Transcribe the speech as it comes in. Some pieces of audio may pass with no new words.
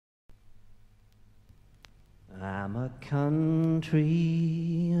I'm a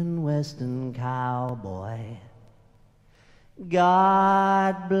country and western cowboy.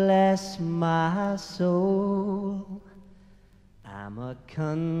 God bless my soul. I'm a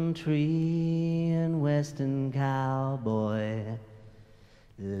country and western cowboy.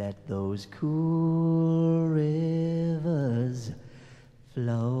 Let those cool rivers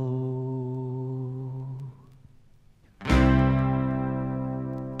flow.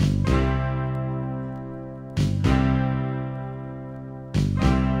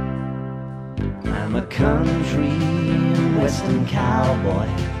 I'm a country and western cowboy.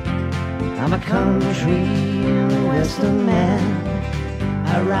 I'm a country and western man.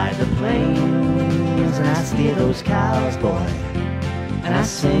 I ride the plains and I steer those cows, boy. And I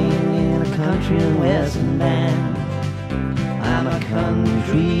sing in a country and western band. I'm a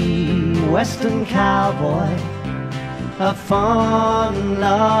country western cowboy, a fun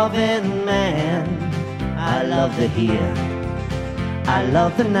loving man. I love the here, I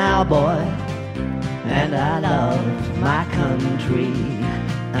love the now, boy. And I love my country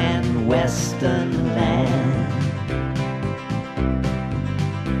and western land.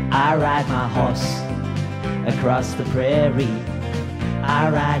 I ride my horse across the prairie. I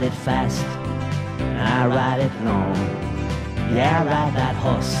ride it fast and I ride it long. Yeah, I ride that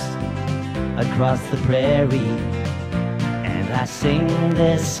horse across the prairie, and I sing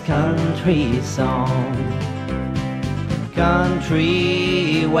this country song.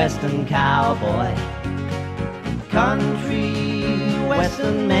 Country western cowboy, country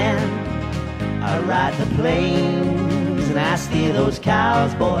western man. I ride the plains and I steer those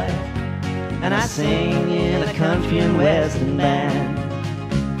cows, boy. And I sing in a country and western band.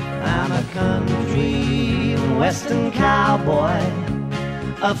 I'm a country and western cowboy,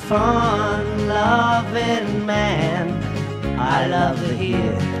 a fun loving man. I love the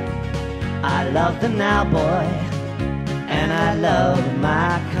here, I love the now, boy. And I love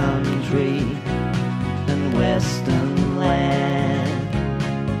my country and western land.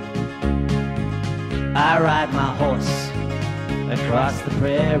 I ride my horse across the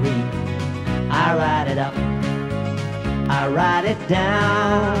prairie. I ride it up, I ride it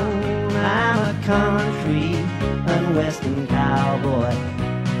down. I'm a country and western cowboy.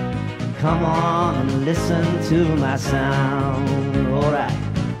 Come on and listen to my sound. All right.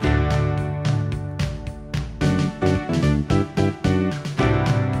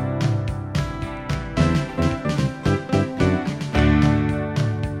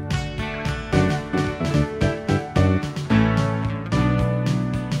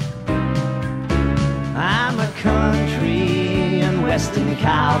 Western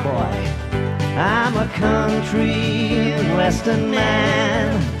cowboy, I'm a country and western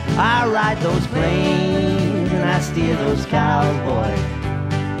man. I ride those plains and I steer those cows, boy.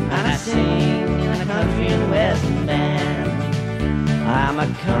 And I sing in a country and western band. I'm a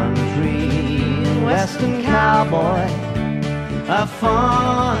country and western cowboy, a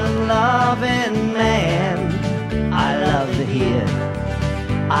fun loving man. I love the here,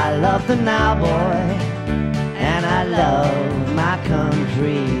 I love the now, boy. And I love my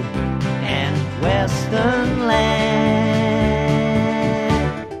country and western land.